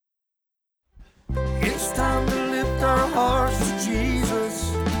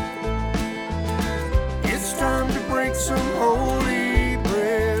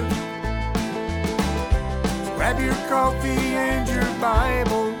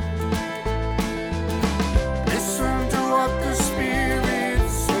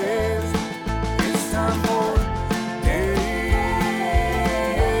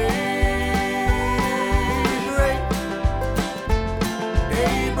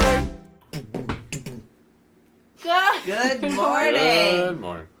Good morning. Good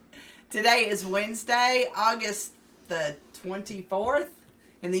morning. Today is Wednesday, August the 24th,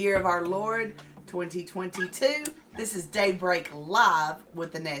 in the year of our Lord, 2022. This is Daybreak Live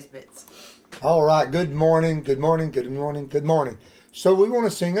with the Nesbits. All right, good morning, good morning, good morning, good morning. So we want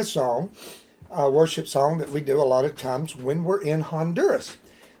to sing a song, a worship song that we do a lot of times when we're in Honduras.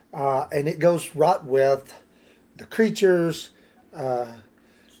 And it goes right with the creatures, the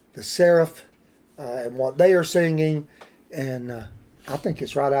seraph, and what they are singing. And I think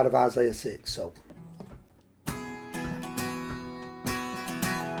it's right out of Isaiah 6. So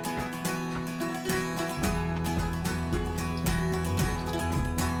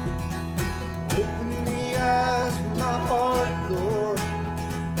open the eyes of my heart, Lord.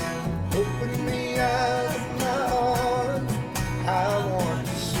 Open the eyes of my heart. I want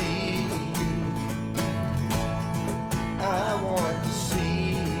to see you. I want to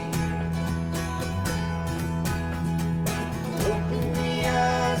see you. Open the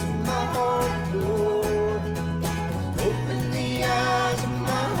eyes of my heart, Lord. Open the eyes of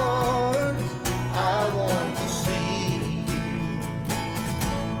my heart. I want to see you.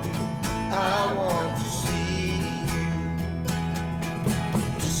 I want to see you.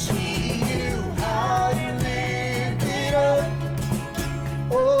 To see you high and lifted up.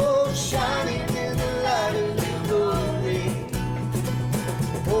 Oh, shining in the light of your glory.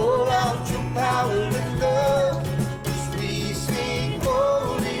 Pour out your power and love. As we sing,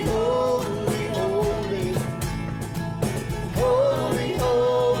 holy, holy, holy. Holy,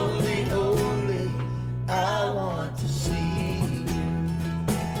 holy, holy. I want to see you.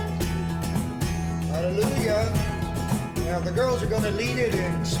 Hallelujah. Now the girls are going to lead it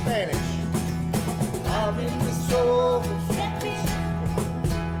in Spanish. Abre mis ojos,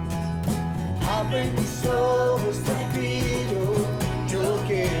 abre mis ojos, te pido, yo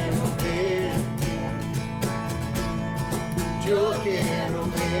quiero verte, yo quiero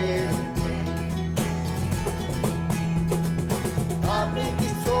verte. Abre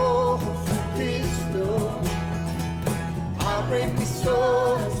mis ojos, Cristo, abre mis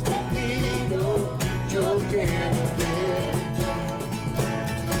ojos, te pido, yo quiero verte,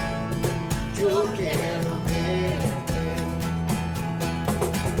 yo quiero verte.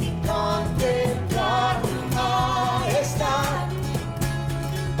 Y contemplar tu majestad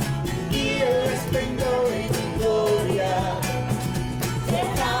y el esplendor de tu gloria.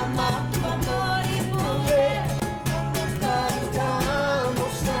 Derrama tu amor y poder.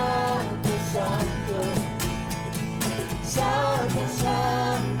 Cantamos santo, santo, santo,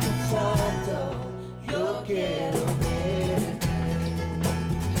 santo, santo. Yo quiero verte.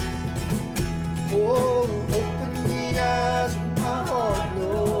 Oh, open the eyes of my heart,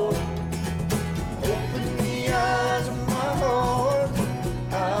 Lord. Open the eyes of my heart.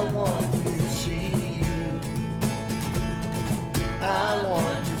 I want to see you. I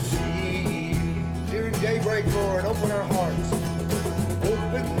want to see you. During daybreak, Lord, open our hearts.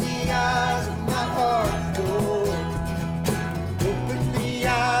 Open the eyes of my heart, Lord. Open the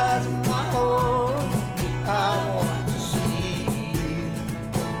eyes of my heart. I want to see you.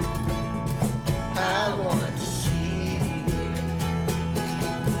 I want to see you.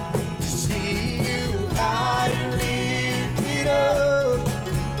 To see you high and lifted up.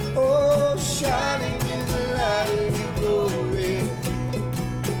 Oh, shining in the light of your glory.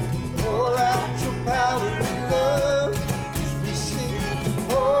 Pour out your power and love as we sing,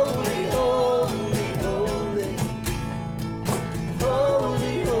 holy, holy, holy.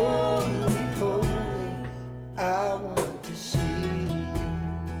 Holy, holy, holy. I want to see you.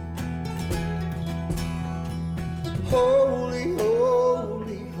 Holy,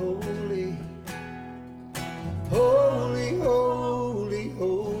 holy, holy. Holy, holy,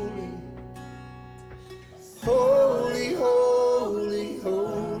 holy. Holy, holy,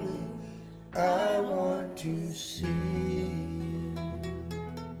 holy. I want to see you.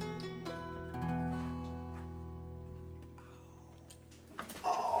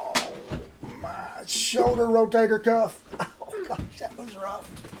 Oh, my shoulder rotator cuff. Oh, gosh, that was rough.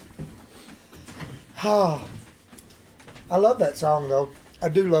 Oh, I love that song, though. I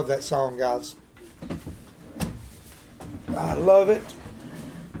do love that song, guys. I love it.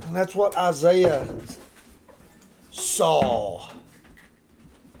 And that's what Isaiah saw.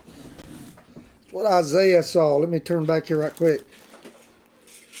 That's what Isaiah saw. Let me turn back here right quick.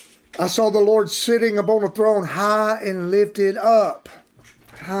 I saw the Lord sitting upon a throne high and lifted up.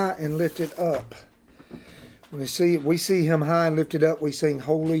 High and lifted up. When we see him high and lifted up, we sing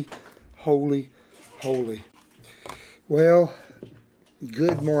holy, holy, holy. Well,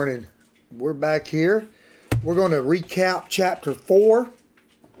 good morning. We're back here. We're going to recap chapter 4.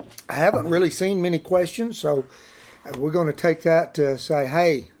 I haven't really seen many questions, so And we're going to take that to say,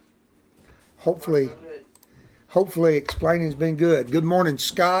 hey, hopefully explaining's been good. Good morning,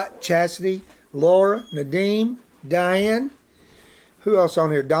 Scott, Chastity, Laura, Nadeem, Diane. Who else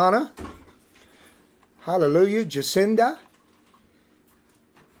on here? Donna. Hallelujah. Jacinda.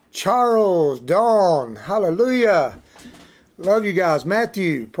 Charles, Dawn. Hallelujah. Love you guys.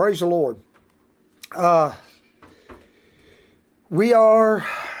 Matthew. Praise the Lord. We are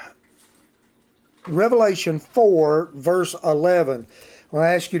Revelation 4, verse 11. I want to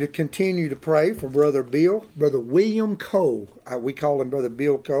ask you to continue to pray for Brother William Cole. We call him Brother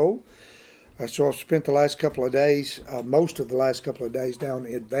Bill Cole. So I've spent the last couple of days, most of the last couple of days down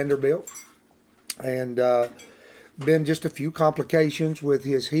at Vanderbilt. And been just a few complications with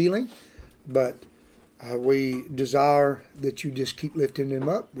his healing. But we desire that you just keep lifting him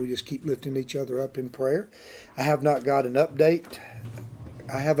up. We just keep lifting each other up in prayer. I have not got an update.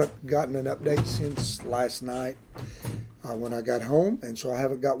 I haven't gotten an update since last night when I got home, and so I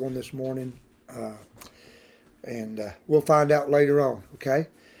haven't got one this morning. And we'll find out later on, okay?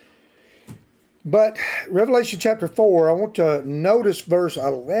 But Revelation chapter 4, I want to notice verse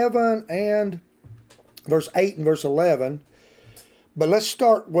 11 and verse 8 and verse 11. But let's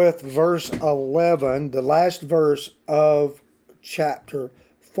start with verse 11, the last verse of chapter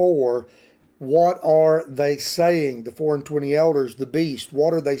 4. What are they saying? The 4 and 20 elders, the beast,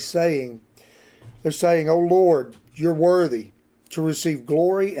 what are they saying? They're saying, O Lord, you're worthy to receive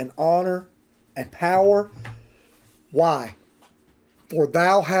glory and honor and power. Why? For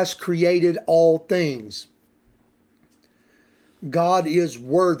thou hast created all things. God is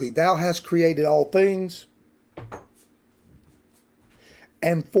worthy. Thou hast created all things.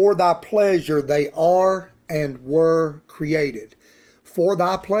 And for thy pleasure they are and were created. For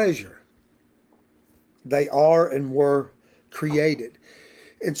thy pleasure they are and were created.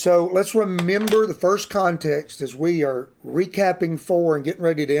 And so let's remember the first context as we are recapping 4 and getting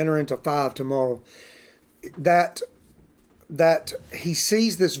ready to enter into 5 tomorrow. That he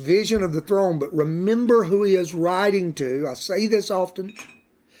sees this vision of the throne, but remember who he is writing to. I say this often,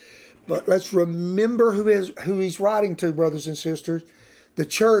 but let's remember who he's writing to, brothers and sisters. The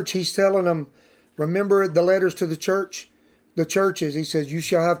church, he's telling them, remember the letters to the churches. He says, you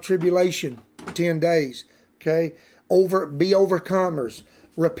shall have tribulation 10 days. Okay? Be overcomers.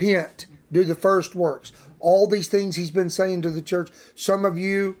 Repent. Do the first works. All these things he's been saying to the church. Some of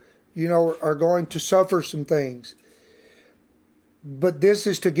you, are going to suffer some things. But this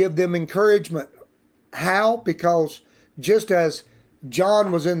is to give them encouragement. How? Because just as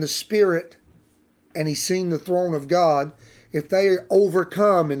John was in the Spirit and he's seen the throne of God, if they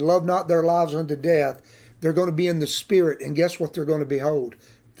overcome and love not their lives unto death, they're going to be in the Spirit. And guess what they're going to behold?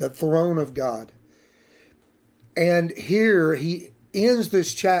 The throne of God. And here he ends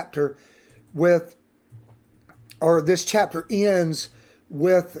this chapter this chapter ends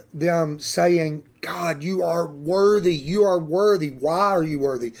with them saying, God, you are worthy. You are worthy. Why are you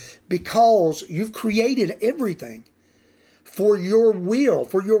worthy? Because you've created everything for your will,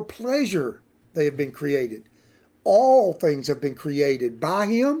 for your pleasure. They have been created. All things have been created by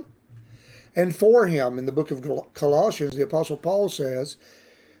him and for him. In the book of Colossians, the Apostle Paul says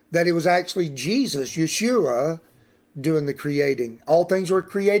that it was actually Jesus, Yeshua, doing the creating. All things were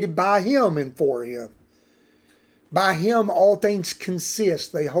created by him and for him. By him, all things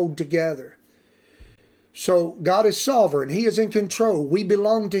consist. They hold together. So God is sovereign. He is in control. We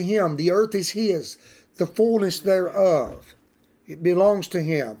belong to him. The earth is his, the fullness thereof. It belongs to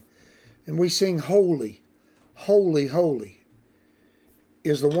him. And we sing holy, holy, holy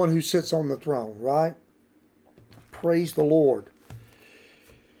is the one who sits on the throne, right? Praise the Lord.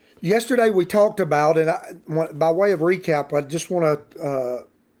 Yesterday we talked about, and by way of recap, I just want to,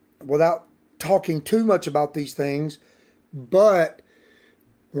 without talking too much about these things, but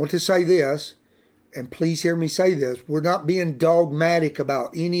I want to say this, and please hear me say this, we're not being dogmatic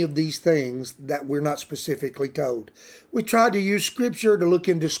about any of these things that we're not specifically told. We tried to use Scripture, to look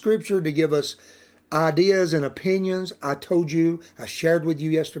into Scripture, to give us ideas and opinions. I shared with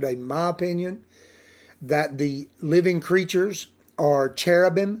you yesterday my opinion that the living creatures are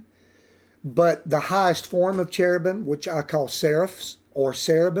cherubim, but the highest form of cherubim, which I call seraphs or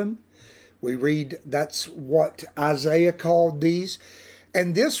cherubim, we read that's what Isaiah called these.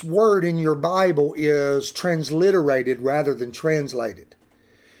 And this word in your Bible is transliterated rather than translated,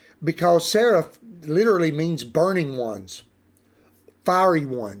 because seraph literally means burning ones, fiery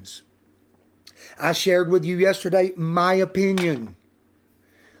ones. I shared with you yesterday my opinion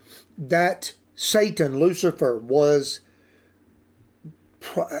that Satan, Lucifer, was,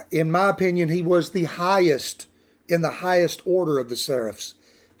 in my opinion, he was the highest, in the highest order of the seraphs.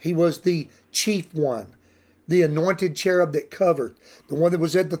 He was the chief one, the anointed cherub that covered, the one that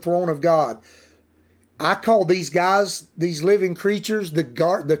was at the throne of God. I call these guys, these living creatures,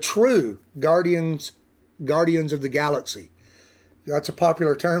 the true guardians of the galaxy. That's a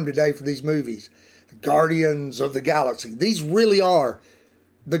popular term today for these movies. Guardians of the galaxy. These really are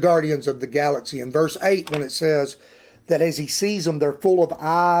the guardians of the galaxy. In verse 8, when it says that as he sees them, they're full of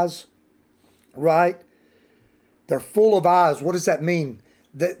eyes, right? They're full of eyes. What does that mean?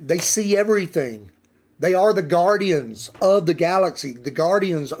 That they see everything. They are the guardians of the galaxy, the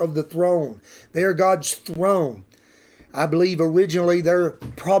guardians of the throne. They are God's throne. I believe originally there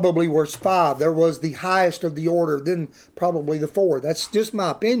probably was 5. There was the highest of the order, then probably the 4. That's just my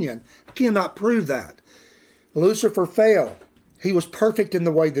opinion. I cannot prove that. Lucifer fell. He was perfect in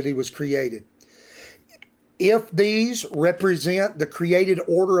the way that he was created. If these represent the created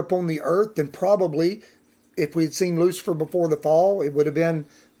order upon the earth, then probably, if we had seen Lucifer before the fall, it would have been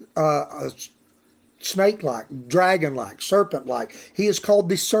a snake-like, dragon-like, serpent-like. He is called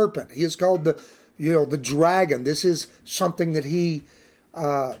the serpent. He is called the dragon. This is something that he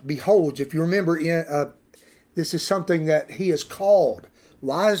beholds. If you remember, this is something that he is called.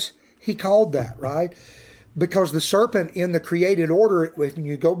 Why is he called that, right? Because the serpent in the created order, when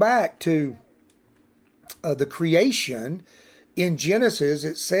you go back to the creation in Genesis,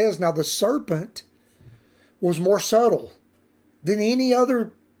 it says, now the serpent was more subtle than any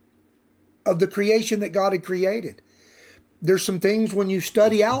other of the creation that God had created. There's some things when you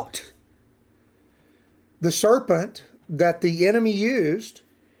study out the serpent that the enemy used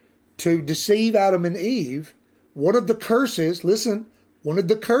to deceive Adam and Eve. One of the curses, listen, one of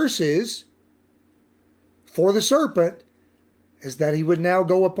the curses for the serpent is that he would now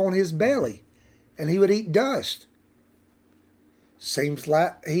go upon his belly and he would eat dust. Seems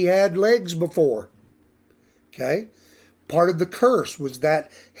like he had legs before. Okay? Part of the curse was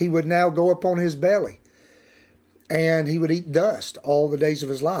that he would now go upon his belly and he would eat dust all the days of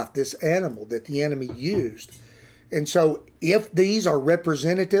his life, this animal that the enemy used. And so if these are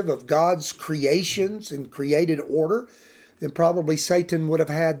representative of God's creations and created order, then probably Satan would have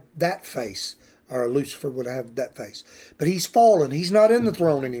had that face, or Lucifer would have that face. But he's fallen. He's not in the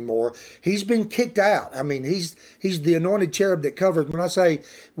throne anymore. He's been kicked out. I mean, he's the anointed cherub that covers. When I say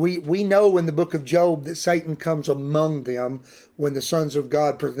we know in the book of Job that Satan comes among them when the sons of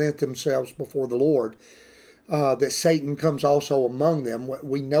God present themselves before the Lord, that Satan comes also among them.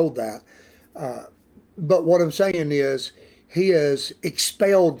 We know that. But what I'm saying is he is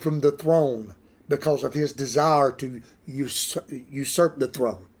expelled from the throne because of his desire to usurp the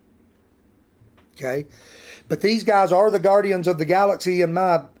throne. Okay, but these guys are the guardians of the galaxy, in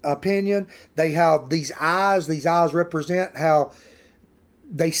my opinion. They have these eyes. These eyes represent how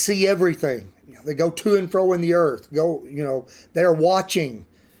they see everything. They go to and fro in the earth. They're watching.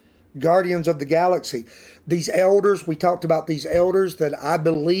 Guardians of the galaxy. These elders, we talked about these elders that I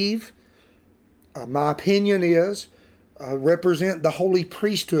believe, my opinion is, represent the holy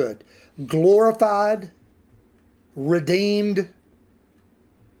priesthood. Glorified, redeemed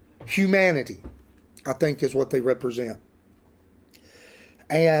humanity, I think, is what they represent.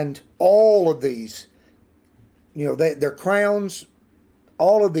 And all of these, their crowns,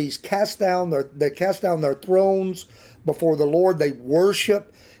 all of these cast down their thrones before the Lord. They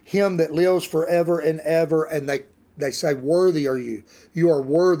worship him that lives forever and ever, and they say, worthy are you. You are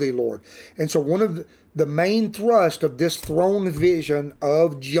worthy, Lord. And so one of the main thrust of this throne vision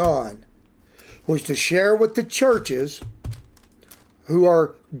of John was to share with the churches who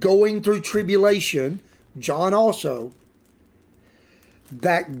are going through tribulation, John also,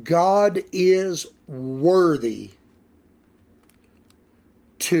 that God is worthy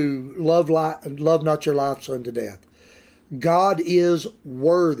to love not your life unto death. God is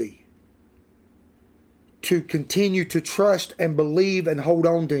worthy to continue to trust and believe and hold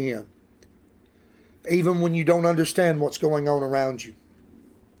on to him, even when you don't understand what's going on around you,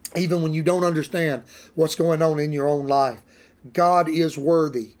 even when you don't understand what's going on in your own life. God is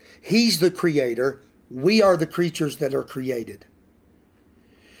worthy. He's the creator. We are the creatures that are created.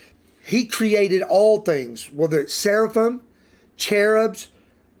 He created all things, whether it's seraphim, cherubs,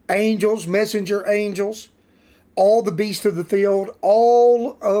 angels, messenger angels, all the beasts of the field,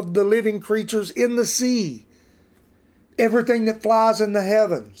 all of the living creatures in the sea, everything that flies in the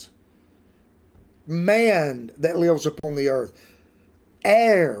heavens, man that lives upon the earth,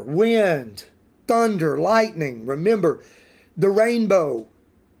 air, wind, thunder, lightning. Remember, the rainbow.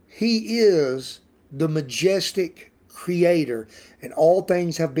 He is the majestic creator, and all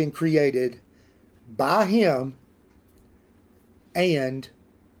things have been created by him and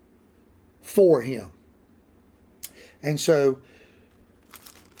for him. And so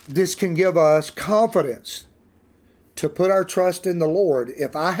this can give us confidence to put our trust in the Lord.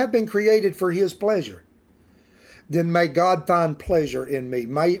 If I have been created for His pleasure, then may God find pleasure in me.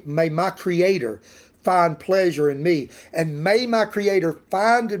 May my Creator find pleasure in me. And may my Creator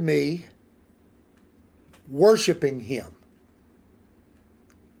find me worshiping Him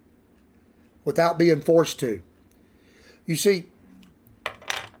without being forced to. You see,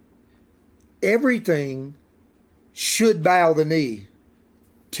 everything should bow the knee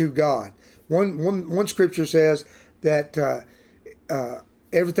to God. One scripture says that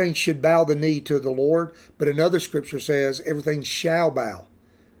everything should bow the knee to the Lord, but another scripture says everything shall bow.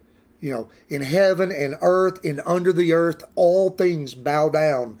 You know, in heaven and earth and under the earth, all things bow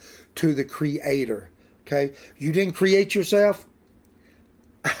down to the Creator. Okay? You didn't create yourself.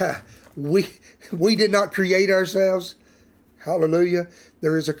 we did not create ourselves. Hallelujah.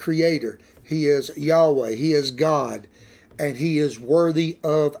 There is a Creator. He is Yahweh. He is God. And He is worthy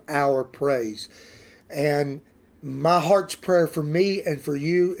of our praise. And my heart's prayer for me and for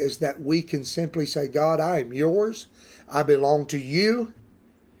you is that we can simply say, God, I am yours. I belong to you.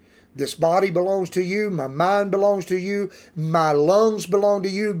 This body belongs to you. My mind belongs to you. My lungs belong to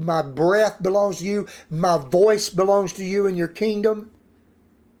you. My breath belongs to you. My voice belongs to you in your kingdom.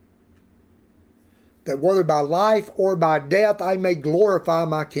 That whether by life or by death, I may glorify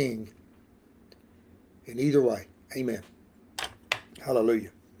my King. In either way, amen.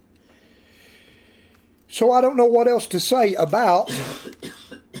 Hallelujah. So I don't know what else to say about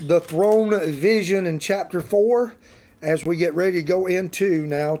the throne vision in chapter 4 as we get ready to go into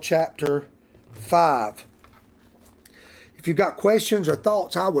now chapter 5. If you've got questions or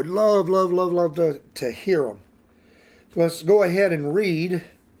thoughts, I would love to hear them. Let's go ahead and read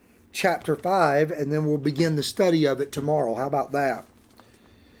chapter 5, and then we'll begin the study of it tomorrow. How about that?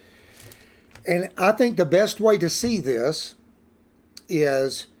 And I think the best way to see this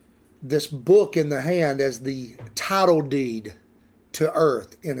is this book in the hand as the title deed to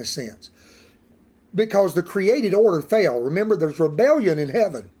earth, in a sense. Because the created order fell. Remember, there's rebellion in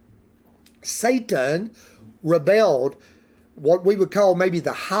heaven. Satan rebelled. What we would call maybe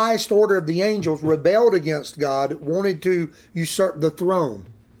the highest order of the angels rebelled against God, wanted to usurp the throne.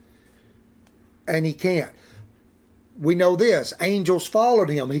 And he can't. We know this. Angels followed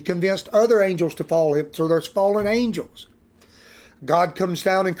him. He convinced other angels to follow him. So there's fallen angels. God comes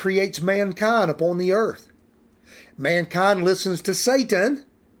down and creates mankind upon the earth. Mankind listens to Satan.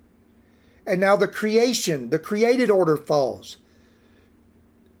 And now the created order falls.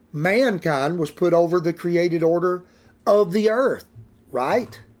 Mankind was put over the created order of the earth,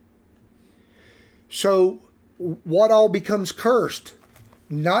 right? So what all becomes cursed?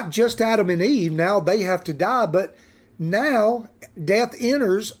 Not just Adam and Eve, now they have to die, but now death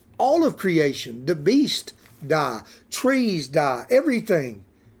enters all of creation. The beast die, trees die, everything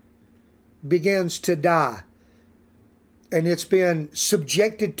begins to die. And it's been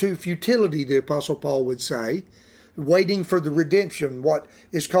subjected to futility, the Apostle Paul would say, waiting for the redemption, what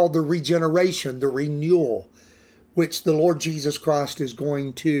is called the regeneration, the renewal, which the Lord Jesus Christ is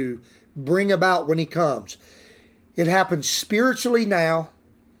going to bring about when He comes. It happens spiritually now.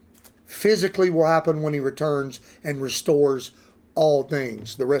 Physically will happen when He returns and restores all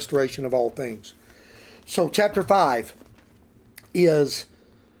things, the restoration of all things. So chapter 5 is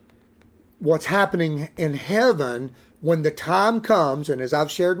what's happening in heaven when the time comes, and as I've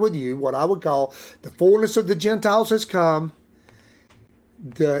shared with you, what I would call the fullness of the Gentiles has come.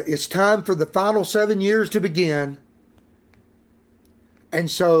 It's time for the final 7 years to begin. And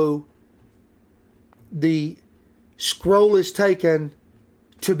so the scroll is taken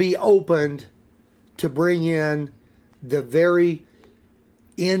to be opened to bring in the very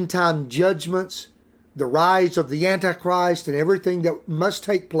end time judgments, the rise of the Antichrist, and everything that must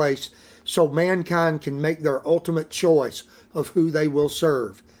take place so mankind can make their ultimate choice of who they will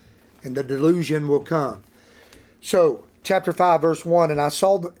serve. And the delusion will come. So, chapter 5, verse 1, and I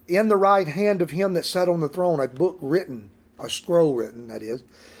saw in the right hand of him that sat on the throne a book written, a scroll written, that is,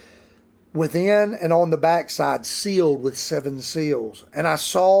 within and on the backside sealed with 7 seals. And I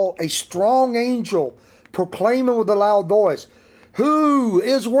saw a strong angel proclaiming with a loud voice, "Who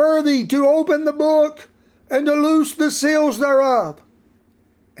is worthy to open the book and to loose the seals thereof?"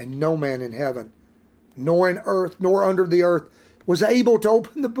 And no man in heaven, nor in earth, nor under the earth, was able to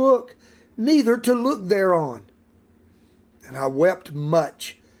open the book, neither to look thereon. And I wept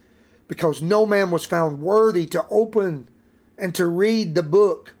much, because no man was found worthy to open and to read the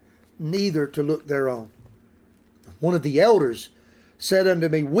book, neither to look thereon. One of the elders said unto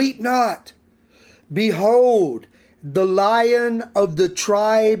me, "Weep not. Behold, the Lion of the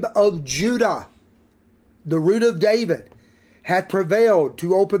tribe of Judah, the root of David, hath prevailed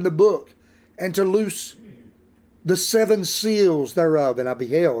to open the book and to loose the seven seals thereof. And I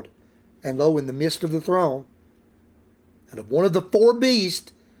beheld, and lo, in the midst of the throne, and of one of the four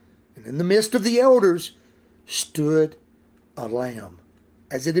beasts, and in the midst of the elders, stood a lamb,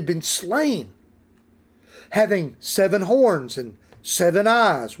 as it had been slain, having 7 horns and 7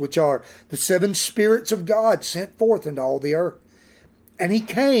 eyes, which are the 7 spirits of God sent forth into all the earth. And he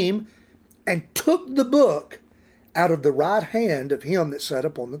came and took the book out of the right hand of him that sat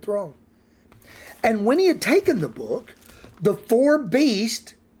upon the throne. And when he had taken the book, the 4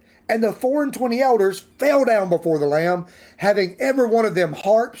 beasts and the 24 elders fell down before the Lamb, having every one of them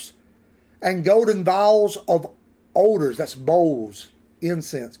harps and golden vials of odors, that's bowls,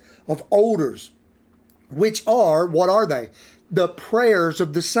 incense, of odors, which are, what are they? The prayers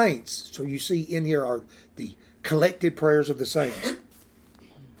of the saints. So you see in here are the collected prayers of the saints.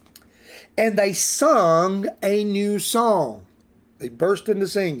 And they sung a new song. They burst into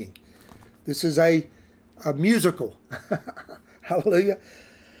singing. This is a musical. Hallelujah.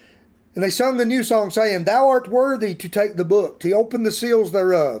 And they sung the new song, saying, Thou art worthy to take the book, to open the seals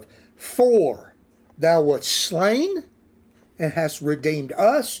thereof. For thou wast slain, and hast redeemed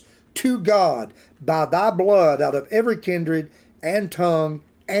us to God by thy blood out of every kindred and tongue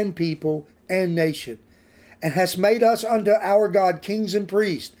and people and nation, and hast made us unto our God kings and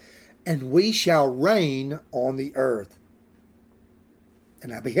priests, and we shall reign on the earth.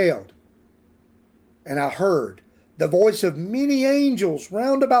 And I beheld, and I heard the voice of many angels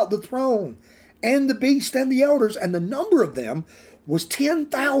round about the throne, and the beast and the elders, and the number of them was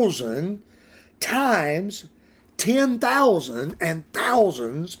 10,000 times 10,000 and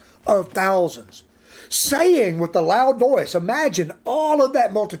thousands of thousands, saying with a loud voice, imagine all of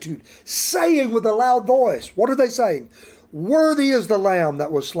that multitude, saying with a loud voice, what are they saying? Worthy is the Lamb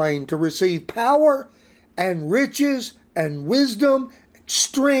that was slain to receive power and riches and wisdom,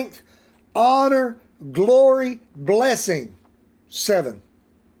 strength, honor, glory, blessing. 7.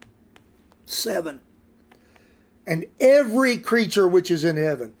 And every creature which is in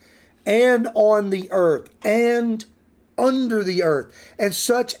heaven and on the earth and under the earth, and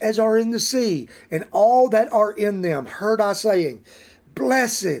such as are in the sea, and all that are in them, heard I saying,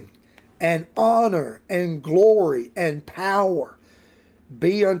 blessing and honor and glory and power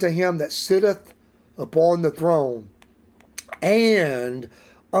be unto him that sitteth upon the throne, and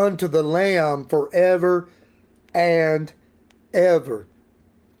unto the Lamb forever and ever.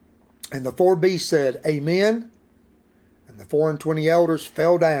 And the 4 beasts said, Amen. And the 24 elders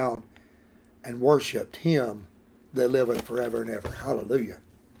fell down and worshipped him that liveth forever and ever. Hallelujah.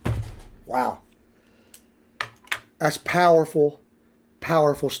 Wow. That's powerful,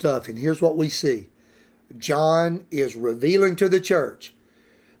 powerful stuff. And here's what we see. John is revealing to the church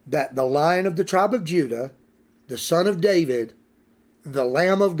that the Lion of the tribe of Judah, the Son of David, the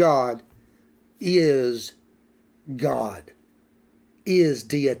Lamb of God, is God, is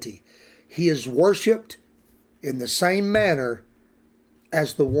deity. He is worshipped in the same manner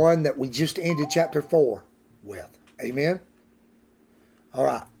as the one that we just ended chapter 4 with. Amen? All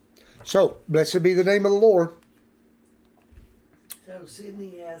right. So, blessed be the name of the Lord. So,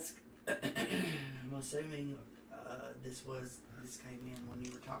 Sydney asked, I'm assuming this came in when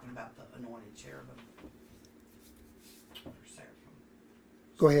you were talking about the anointed cherubim. Or seraphim.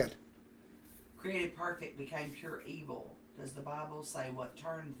 Go ahead. Created perfect became pure evil. Does the Bible say what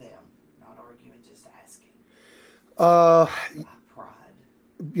turned them? Not arguing, just asking. Pride.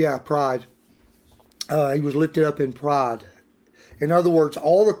 Yeah, pride. He was lifted up in pride. In other words,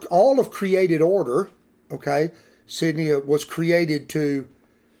 all of created order, okay, Sydney, was created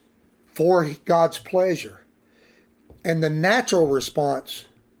for God's pleasure. And the natural response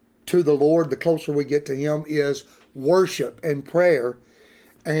to the Lord, the closer we get to him, is worship and prayer.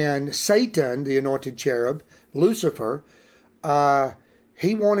 And Satan, the anointed cherub, Lucifer,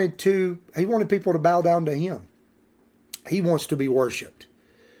 he wanted people to bow down to him. He wants to be worshipped.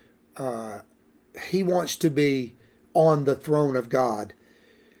 He wants to be on the throne of God.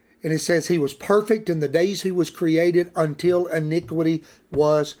 And it says he was perfect in the days he was created until iniquity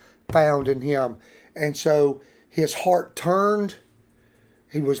was found in him. And so his heart turned.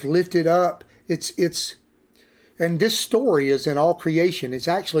 He was lifted up. And this story is in all creation. It's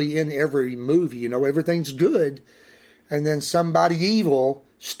actually in every movie. You know, everything's good. And then somebody evil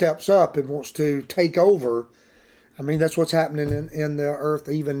steps up and wants to take over. I mean, that's what's happening in the earth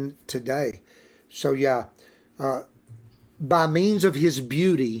even today. So yeah, by means of his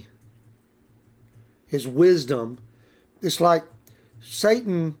beauty, his wisdom, it's like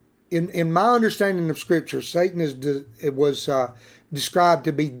Satan, in my understanding of Scripture, Satan was described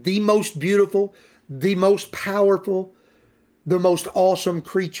to be the most beautiful, the most powerful, the most awesome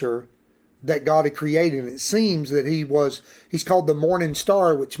creature that God had created. And it seems that he's called the morning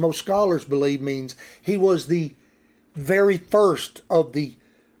star, which most scholars believe means he was the very first of the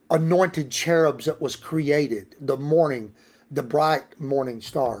anointed cherubs that was created, the bright morning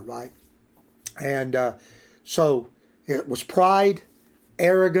star, right? And so it was pride,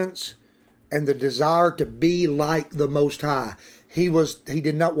 arrogance, and the desire to be like the Most High. He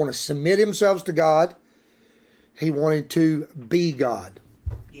did not want to submit himself to God. He wanted to be God.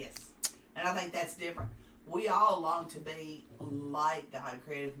 Yes. And I think that's different. We all long to be like God,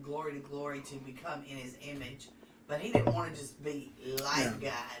 created from glory to glory to become in his image. But he didn't want to just be like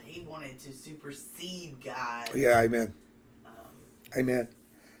God. He wanted to supersede God. Yeah, amen. Amen.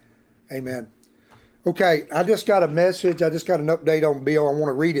 Amen. Okay, I just got a message. I just got an update on Bill. I want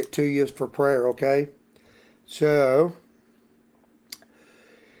to read it to you for prayer, okay? So,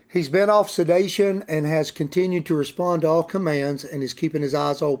 he's been off sedation and has continued to respond to all commands and is keeping his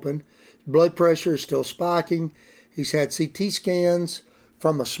eyes open. Blood pressure is still spiking. He's had CT scans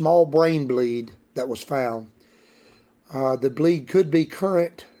from a small brain bleed that was found. The bleed could be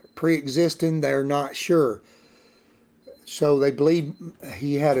current, pre-existing. They're not sure. So they believe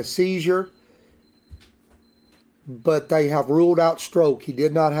he had a seizure, but they have ruled out stroke. He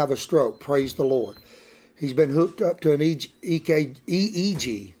did not have a stroke. Praise the Lord. He's been hooked up to an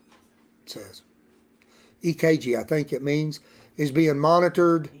EEG, it says. EKG, I think it means, is being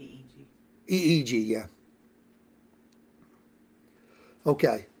monitored. EEG, yeah.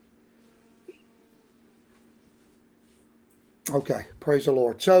 Okay. Okay, praise the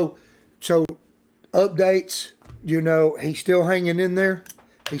Lord. So updates, he's still hanging in there.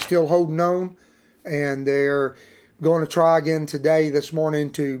 He's still holding on. And they're going to try again this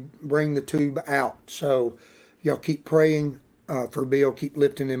morning to bring the tube out. So y'all keep praying for Bill. Keep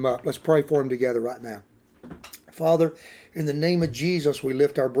lifting him up. Let's pray for him together right now. Father, in the name of Jesus, we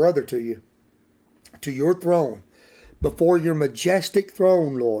lift our brother to you, to your throne, before your majestic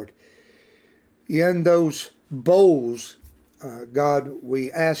throne, Lord. In those bowls, God,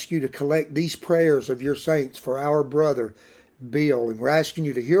 we ask you to collect these prayers of your saints for our brother, Bill. And we're asking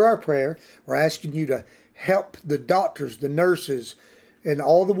you to hear our prayer. We're asking you to help the doctors, the nurses, and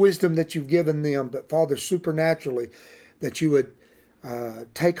all the wisdom that you've given them. But Father, supernaturally, that you would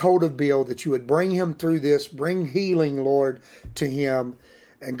take hold of Bill, that you would bring him through this, bring healing, Lord, to him.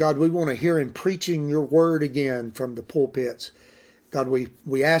 And God, we want to hear him preaching your word again from the pulpits. God,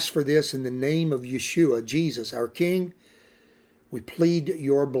 we ask for this in the name of Yeshua, Jesus, our King. We plead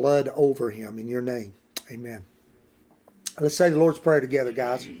your blood over him in your name. Amen. Let's say the Lord's Prayer together,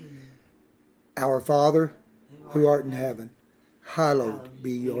 guys. Our Father, who art in heaven, hallowed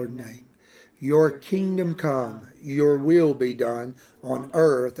be your name. Your kingdom come, your will be done on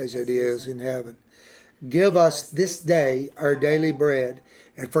earth as it is in heaven. Give us this day our daily bread,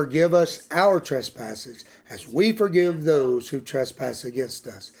 and forgive us our trespasses, as we forgive those who trespass against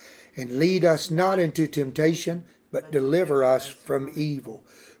us. And lead us not into temptation, but deliver us from evil.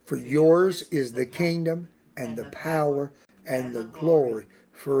 For yours is the kingdom, and the power, and the glory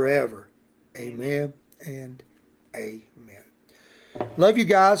forever. Amen and amen. Love you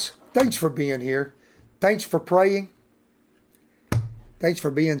guys. Thanks for being here. Thanks for praying. Thanks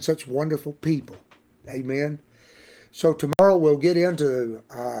for being such wonderful people. Amen. So tomorrow we'll get into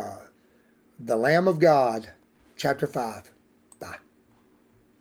the Lamb of God, chapter 5. Bye.